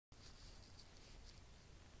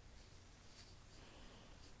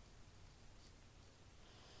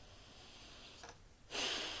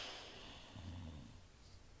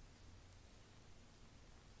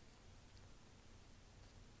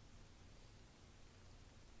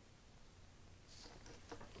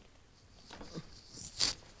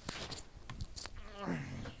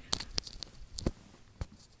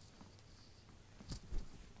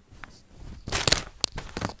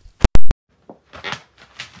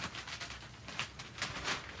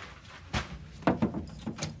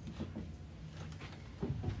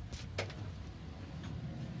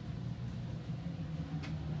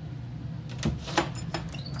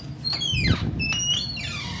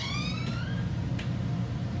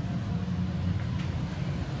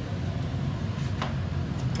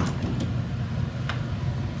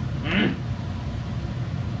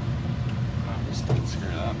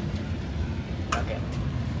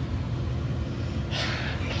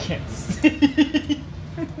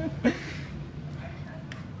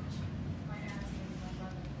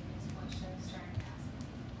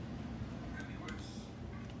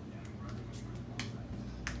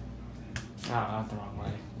Oh, not the wrong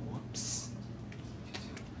way. Whoops.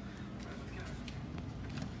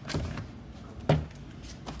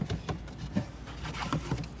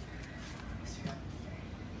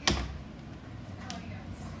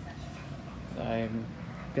 I'm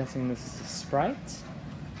guessing this is a Sprite.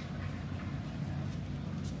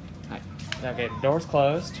 Hi. Okay, the door's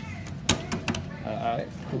closed. Alright,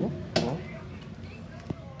 cool, cool.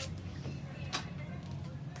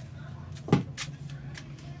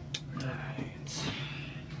 Alright.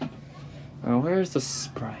 Well, where's the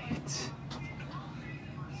Sprite?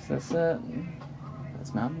 Is this it?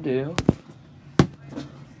 That's Mountain Dew.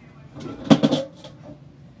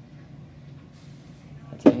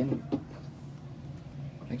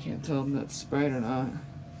 I can't tell if that's Sprite or not.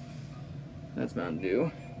 That's Mountain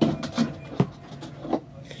Dew.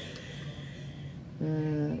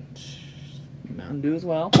 Mountain Dew as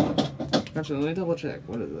well. Actually, let me double check.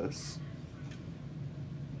 What is this?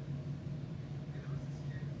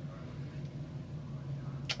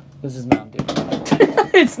 This is Mountain Dew.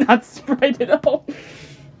 It's not Sprite at all.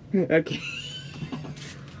 Okay.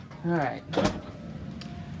 Alright. I'm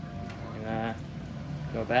gonna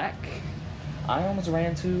go back. I almost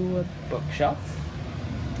ran into a bookshelf.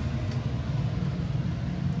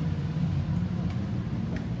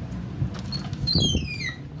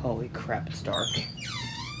 Holy crap, it's dark.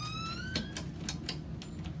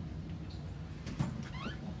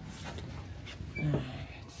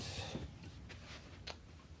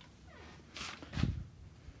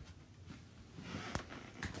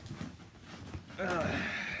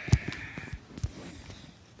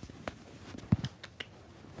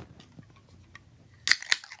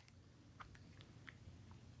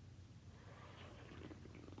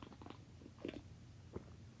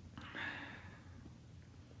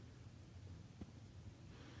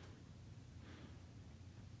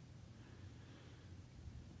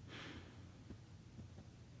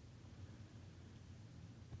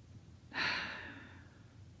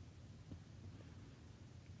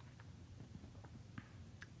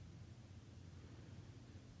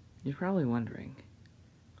 You're probably wondering,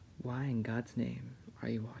 why in God's name are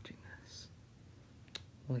you watching this?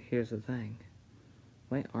 Well, here's the thing.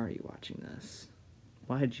 Why are you watching this?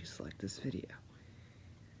 Why did you select this video?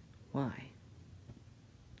 Why?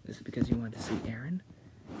 Is it because you wanted to see Aaron?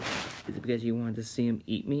 Is it because you wanted to see him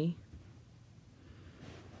eat me?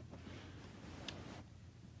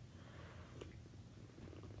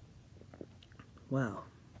 Well,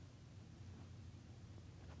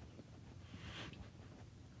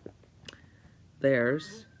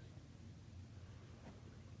 there's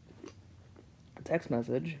a text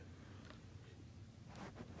message.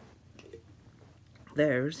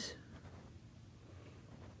 There's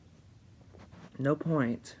no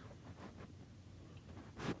point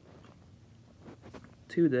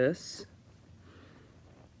to this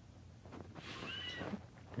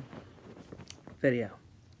video.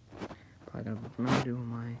 Probably gonna remember to do on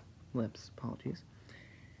my lips. Apologies.